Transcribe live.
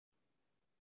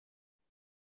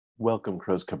Welcome,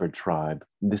 Crow's Covered Tribe.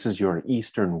 This is your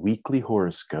Eastern Weekly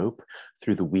Horoscope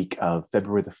through the week of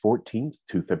February the 14th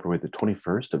to February the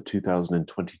 21st of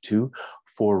 2022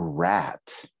 for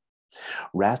Rat.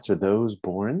 Rats are those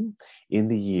born in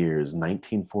the years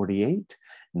 1948,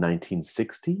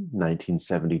 1960,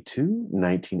 1972,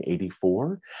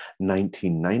 1984,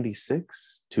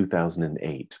 1996,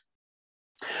 2008.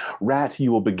 Rat,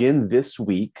 you will begin this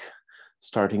week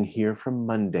starting here from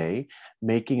Monday,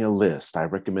 making a list. I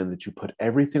recommend that you put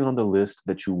everything on the list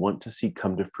that you want to see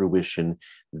come to fruition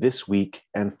this week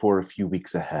and for a few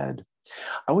weeks ahead.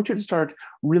 I want you to start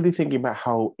really thinking about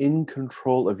how in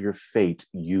control of your fate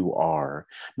you are.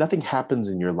 Nothing happens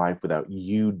in your life without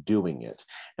you doing it.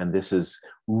 And this is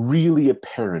really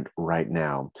apparent right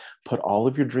now. Put all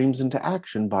of your dreams into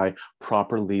action by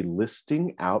properly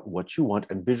listing out what you want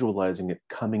and visualizing it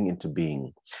coming into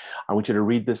being. I want you to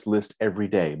read this list every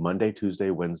day, Monday, Tuesday,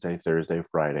 Wednesday, Thursday,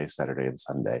 Friday, Saturday, and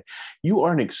Sunday. You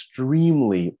are an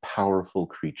extremely powerful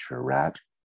creature, Rat.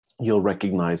 You'll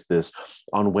recognize this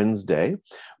on Wednesday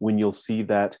when you'll see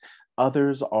that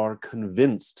others are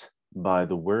convinced by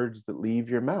the words that leave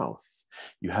your mouth.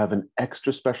 You have an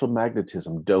extra special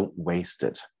magnetism. Don't waste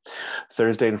it.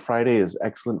 Thursday and Friday is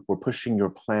excellent for pushing your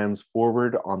plans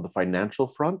forward on the financial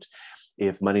front.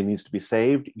 If money needs to be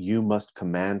saved, you must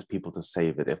command people to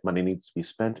save it. If money needs to be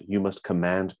spent, you must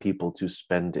command people to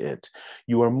spend it.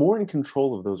 You are more in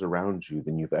control of those around you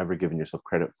than you've ever given yourself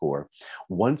credit for.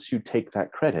 Once you take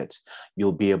that credit,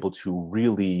 you'll be able to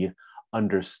really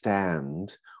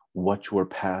understand what your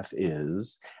path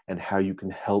is and how you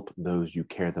can help those you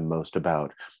care the most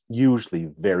about, usually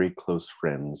very close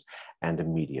friends and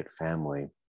immediate family.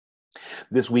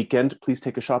 This weekend, please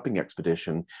take a shopping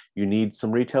expedition. You need some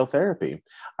retail therapy.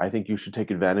 I think you should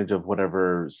take advantage of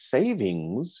whatever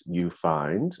savings you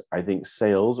find. I think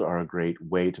sales are a great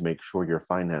way to make sure your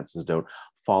finances don't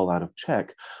fall out of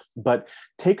check. But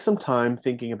take some time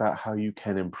thinking about how you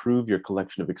can improve your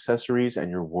collection of accessories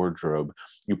and your wardrobe.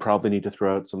 You probably need to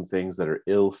throw out some things that are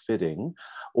ill-fitting,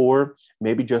 or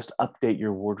maybe just update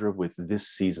your wardrobe with this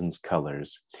season's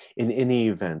colors. In any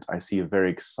event, I see a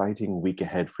very exciting week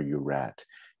ahead for you, Rat.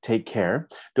 Take care.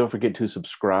 Don't forget to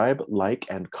subscribe, like,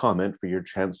 and comment for your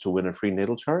chance to win a free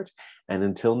natal chart. And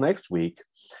until next week,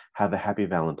 have a happy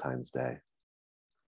Valentine's Day.